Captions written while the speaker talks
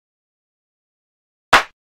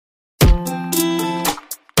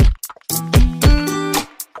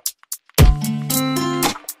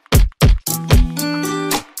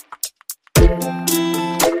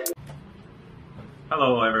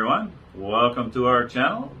welcome to our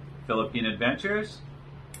channel, Philippine Adventures.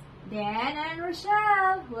 Dan and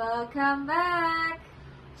Rochelle, welcome back.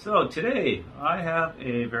 So today I have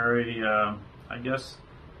a very,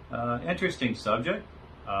 interesting subject.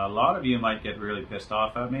 A lot of you might get really pissed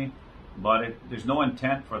off at me, but there's no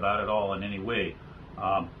intent for that at all in any way.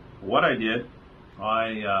 What I did,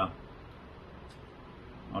 so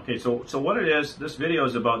what it is, this video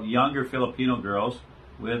is about younger Filipino girls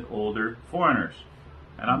with older foreigners.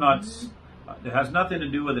 And I'm not, it has nothing to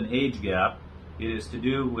do with an age gap. It is to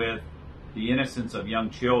do with the innocence of young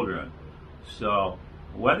children. So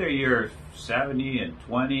whether you're 70 and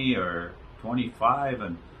 20 or 25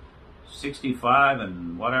 and 65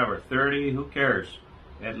 and whatever, 30, who cares?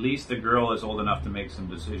 At least the girl is old enough to make some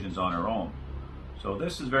decisions on her own. So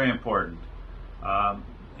this is very important,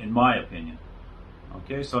 in my opinion.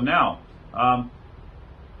 Okay, so now,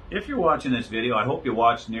 if you're watching this video, I hope you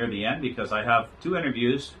watch near the end, because I have two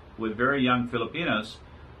interviews with very young Filipinas,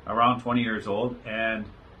 around 20 years old, and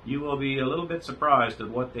you will be a little bit surprised at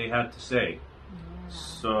what they had to say. Yeah.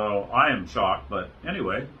 So I am shocked, but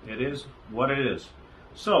anyway, it is what it is.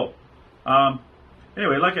 So,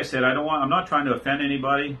 anyway, like I said, I'm not trying to offend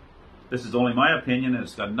anybody. This is only my opinion, and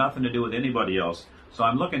it's got nothing to do with anybody else. So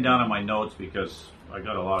I'm looking down at my notes because I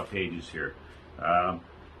got a lot of pages here.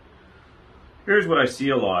 Here's what I see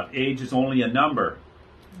a lot. Age is only a number.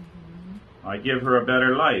 I give her a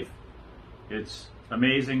better life. It's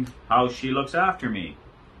amazing how she looks after me.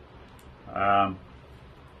 And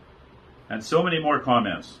so many more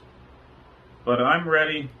comments. But I'm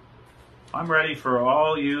ready for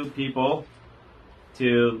all you people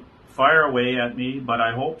to fire away at me, but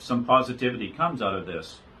I hope some positivity comes out of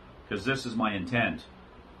this, because this is my intent.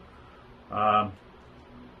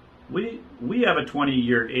 We have a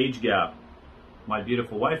 20-year age gap, my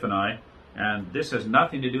beautiful wife and I, and this has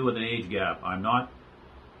nothing to do with an age gap. I'm not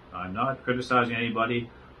criticizing anybody.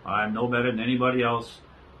 I'm no better than anybody else.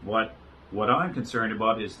 What I'm concerned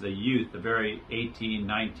about is the youth, the very 18,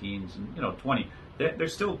 19s, and 20. They're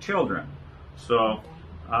still children. So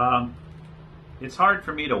it's hard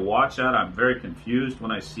for me to watch that. I'm very confused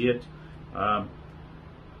when I see it.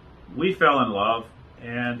 We fell in love,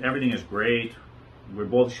 and everything is great. We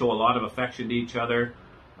both show a lot of affection to each other.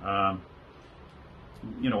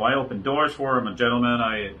 I open doors for him, a gentleman.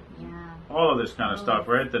 All of this kind of stuff,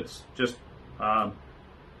 right? That's just,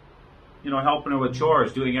 helping her with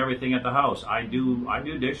chores, doing everything at the house. I do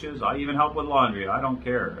dishes. I even help with laundry. I don't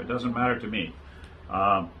care. It doesn't matter to me.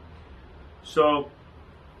 So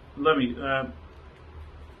let me.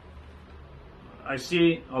 I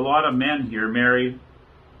see a lot of men here marry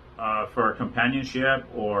for companionship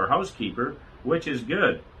or housekeeper, which is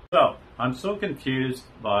good. So I'm so confused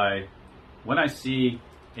by when I see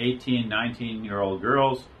 18, 19-year-old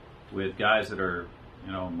girls with guys that are,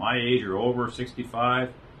 my age or over, 65,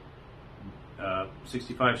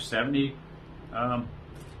 70.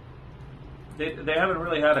 They haven't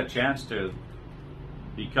really had a chance to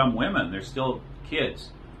become women. They're still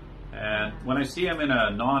kids. And when I see them in a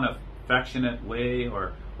non-affectionate way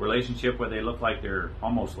or relationship where they look like they're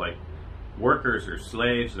almost like workers or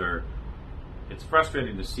slaves, or it's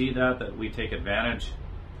frustrating to see that we take advantage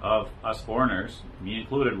of us foreigners, me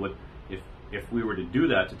included, if we were to do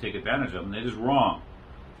that, to take advantage of them. It is wrong.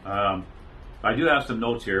 I do have some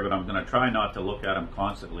notes here, but I'm going to try not to look at them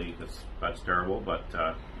constantly, because that's terrible. But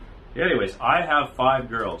anyways, I have 5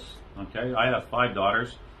 girls. Okay, I have 5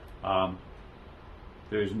 daughters.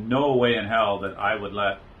 There's no way in hell that I would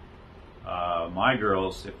let my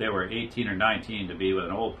girls, if they were 18 or 19, to be with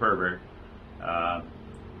an old pervert,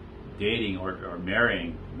 dating or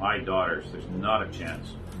marrying my daughters. There's not a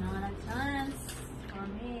chance. Not a chance for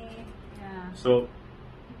me. Yeah. So,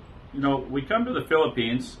 we come to the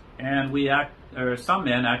Philippines and some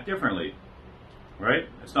men act differently, right?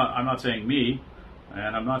 I'm not saying me,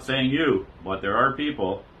 and I'm not saying you, but there are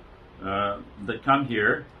people that come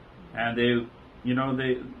here, and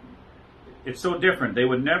it's so different. They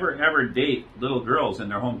would never ever date little girls in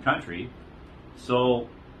their home country. So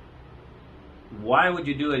why would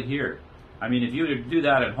you do it here? I mean, if you were to do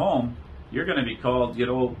that at home, you're going to be called,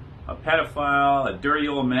 a pedophile, a dirty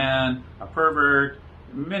old man, a pervert.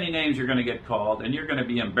 Many names you're going to get called, and you're going to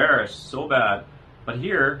be embarrassed so bad. But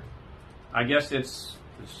here, I guess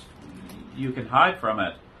you can hide from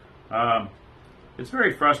it. It's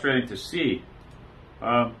very frustrating to see.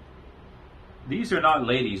 These are not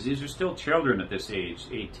ladies. These are still children at this age,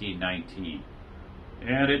 18, 19.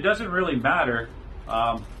 And it doesn't really matter.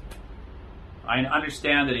 I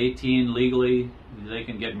understand that 18 legally, they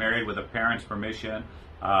can get married with a parent's permission.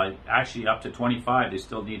 Actually, up to 25, they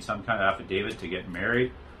still need some kind of affidavit to get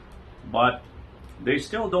married. But they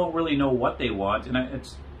still don't really know what they want, and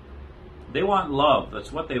they want love.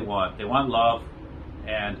 That's what they want. They want love,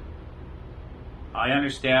 and I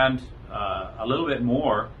understand a little bit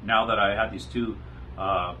more now that I had these two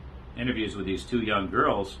interviews with these two young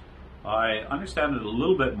girls. I understand it a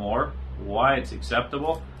little bit more why it's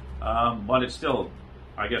acceptable, but it still,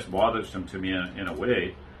 I guess, bothersome to me in a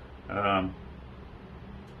way.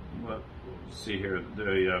 Let's see here.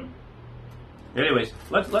 Anyways,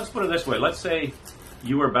 let's put it this way. Let's say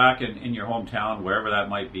you were back in your hometown, wherever that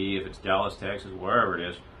might be, if it's Dallas, Texas, wherever it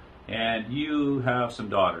is, and you have some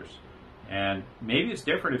daughters. And maybe it's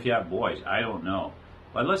different if you have boys. I don't know.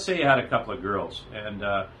 But let's say you had a couple of girls, and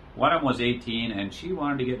one of them was 18, and she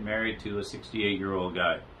wanted to get married to a 68-year-old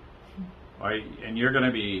guy. And you're going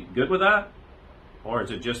to be good with that? Or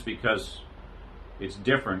is it just because it's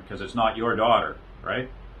different, because it's not your daughter, right?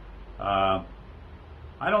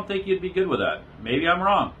 I don't think you'd be good with that. Maybe I'm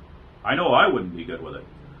wrong. I know I wouldn't be good with it.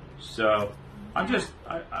 So I'm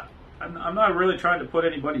not really trying to put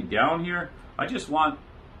anybody down here. I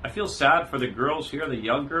feel sad for the girls here, the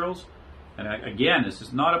young girls. And again, this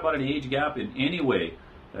is not about an age gap in any way.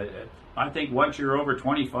 I think once you're over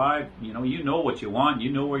 25, you know what you want,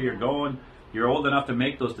 you know where you're going, you're old enough to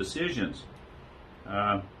make those decisions.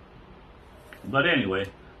 But anyway,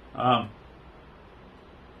 like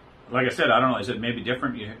I said, I don't know, is it maybe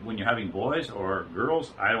different when you're having boys or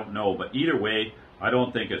girls? I don't know, but either way, I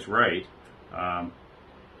don't think it's right. Well,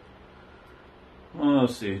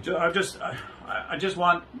 let's see. I just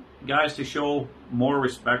want guys to show more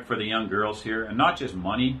respect for the young girls here, and not just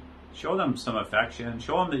money. Show them some affection.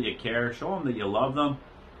 Show them that you care. Show them that you love them.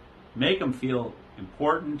 Make them feel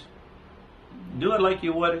important. Do it like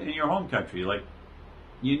you would in your home country. Like,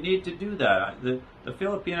 you need to do that. The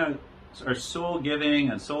Filipinos are so giving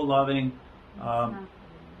and so loving.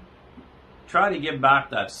 Try to give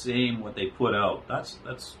back that same what they put out. That's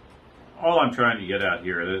all I'm trying to get at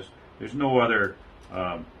here. There's no other.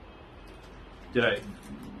 Did I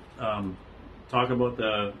talk about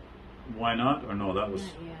the why not or no? That was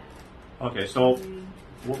okay. So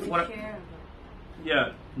what?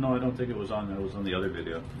 Yeah, no, I don't think it was on. It was on the other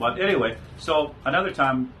video. But anyway, so another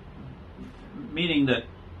time, meaning that.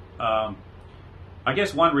 I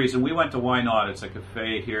guess one reason we went to Why Not? It's a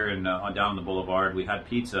cafe here on down the boulevard. We had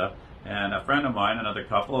pizza, and a friend of mine, another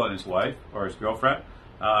couple, and his wife or his girlfriend,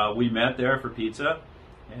 we met there for pizza,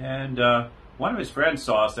 and one of his friends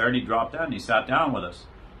saw us there, and he dropped down and he sat down with us.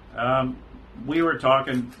 We were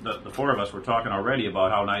talking, the four of us were talking already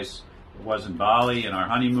about how nice it was in Bali and our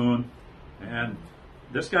honeymoon, and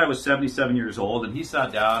this guy was 77 years old, and he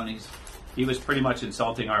sat down and he was pretty much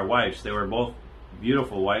insulting our wives. They were both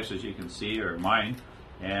beautiful wives, as you can see, or mine,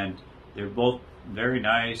 and they're both very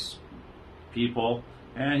nice people.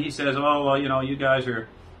 And he says, "Oh, well, you guys are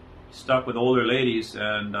stuck with older ladies,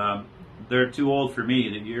 and they're too old for me.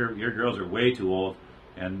 Your girls are way too old."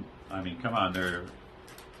 And I mean, come on,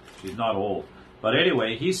 she's not old. But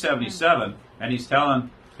anyway, he's 77, and he's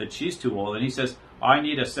telling that she's too old, and he says, "I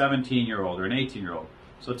need a 17-year-old or an 18-year-old."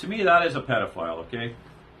 So to me, that is a pedophile. Okay.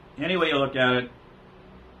 Any way you look at it,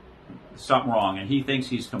 something wrong, and he thinks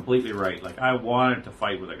he's completely right. Like, I wanted to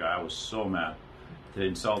fight with a guy. I was so mad to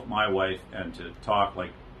insult my wife and to talk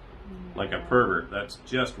like a pervert. That's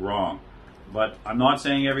just wrong. But I'm not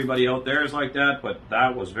saying everybody out there is like that, but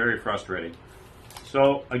that was very frustrating.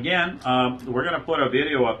 So again, we're going to put a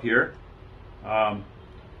video up here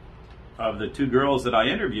of the two girls that I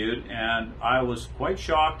interviewed, and I was quite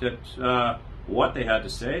shocked at what they had to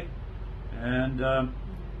say. And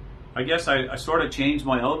I guess I sort of changed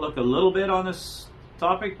my outlook a little bit on this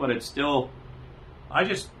topic, but it's still, I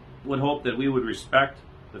just would hope that we would respect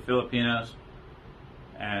the Filipinos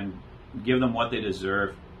and give them what they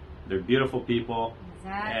deserve. They're beautiful people.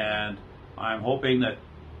 Exactly. And I'm hoping that,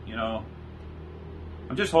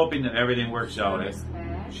 I'm just hoping that everything works out.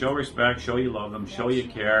 Show respect, show you love them, show you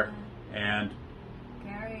care, and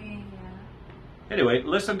anyway,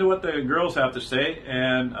 listen to what the girls have to say,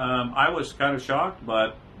 and I was kind of shocked,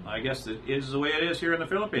 but I guess it is the way it is here in the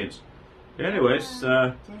Philippines. Anyways,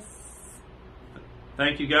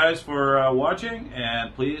 thank you guys for watching,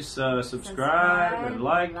 and please subscribe and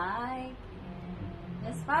like. And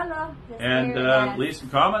just follow. And leave some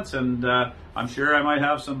comments, and I'm sure I might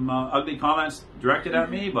have some ugly comments directed at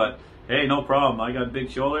me, but hey, no problem. I got big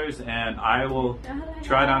shoulders, and I will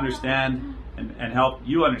try to understand and help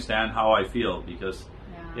you understand how I feel, because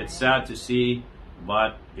it's sad to see,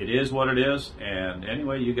 but it is what it is. And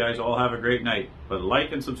anyway, you guys all have a great night. But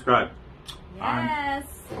like and subscribe. Yes.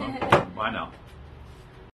 Bye now.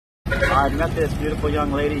 I met this beautiful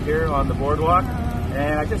young lady here on the boardwalk,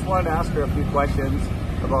 and I just wanted to ask her a few questions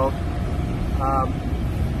about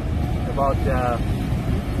about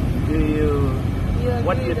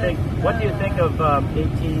what do you think? What do you think of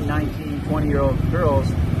 18, 19, 20-year-old girls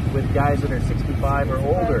with guys that are 65 or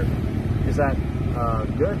older? Is that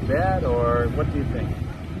good, bad, or what do you think?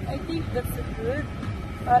 I think that's good.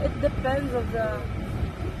 It depends of the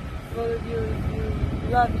both of you if you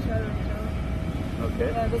love each other.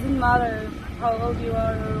 Okay. Yeah, it doesn't matter how old you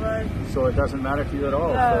are or what. So it doesn't matter to you at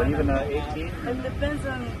all. Yeah, So even 18. It depends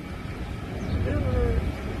on you.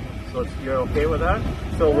 So you're okay with that?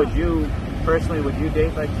 So Yeah. would you personally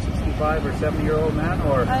date like a 65 or 70-year-old man,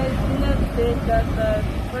 or? I do not date that, but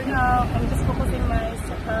for now I'm just focusing my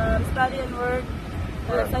study and work.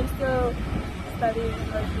 Yes, I'm still studying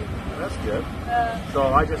and working. That's good. So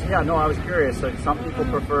I was curious. Like some people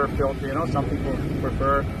prefer Filipino, some people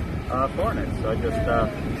prefer foreigners. So I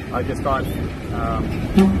just thought.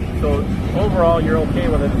 So overall, you're okay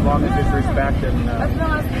with it as long as there's respect and. As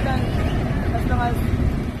long as you can, as long as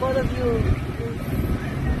both of you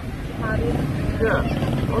have it.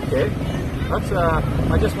 Yeah. Okay. That's.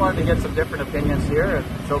 I just wanted to get some different opinions here.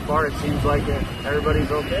 So far, it seems like everybody's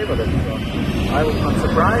okay with it. So I'm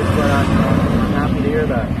surprised, but I'm happy to hear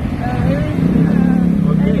that.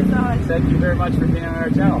 Okay. Thank you very much for being on our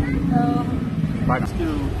channel. Just to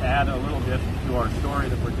add a little bit to our story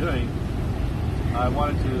that we're doing, I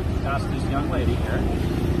wanted to ask this young lady here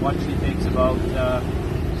what she thinks about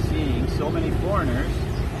seeing so many foreigners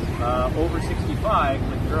over 65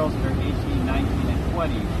 with girls that are 18, 19, and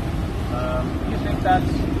 20. Do you think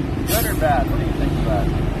that's good or bad? What do you think of that?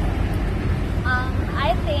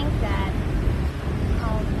 I think that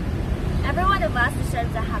every one of us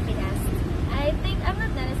deserves a happiness. I think I'm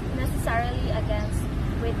not necessarily against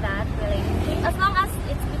with that relationship. As long as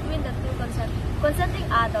it's between the two consenting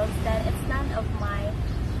adults, then it's none of my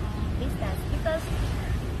business. Because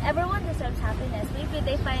everyone deserves happiness. Maybe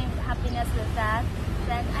they find happiness with that,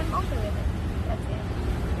 then I'm okay with it. That's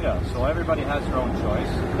it. Yeah, so everybody has their own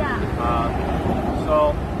choice. Yeah.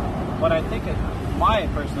 So what I think,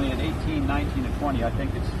 personally, at 18, 19, and 20, I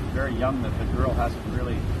think it's very young that the girl hasn't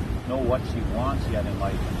really know what she wants yet in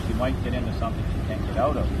life. She might get into something she can't get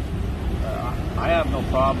out of. I have no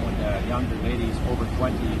problem with younger ladies over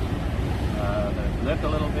 20 that have lived a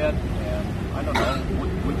little bit, and I don't know.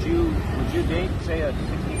 Would you date, say, a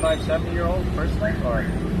 65, 70-year-old personally, or?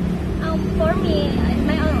 For me, in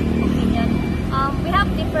my own opinion, we have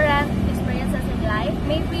different experiences in life.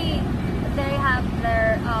 Maybe they have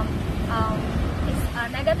their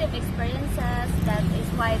negative experiences. That is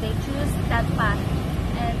why they choose that path.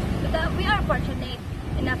 And we are fortunate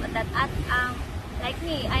enough that like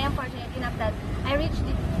me, I am fortunate enough that I reached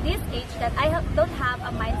this age that I don't have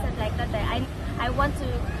a mindset like that. I want to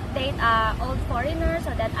date old foreigners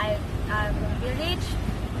so that I will be rich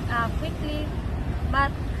quickly.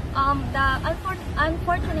 But the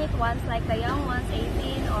unfortunate ones, like the young ones,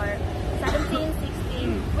 18 or 17,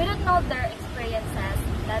 16, we don't know their experiences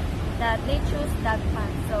that they choose that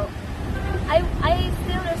path. So I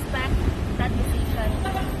still respect that decision.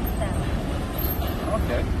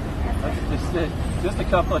 Okay. That's just a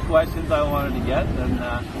couple of questions I wanted to get, and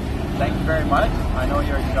thank you very much. I know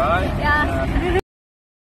you're shy. Yeah.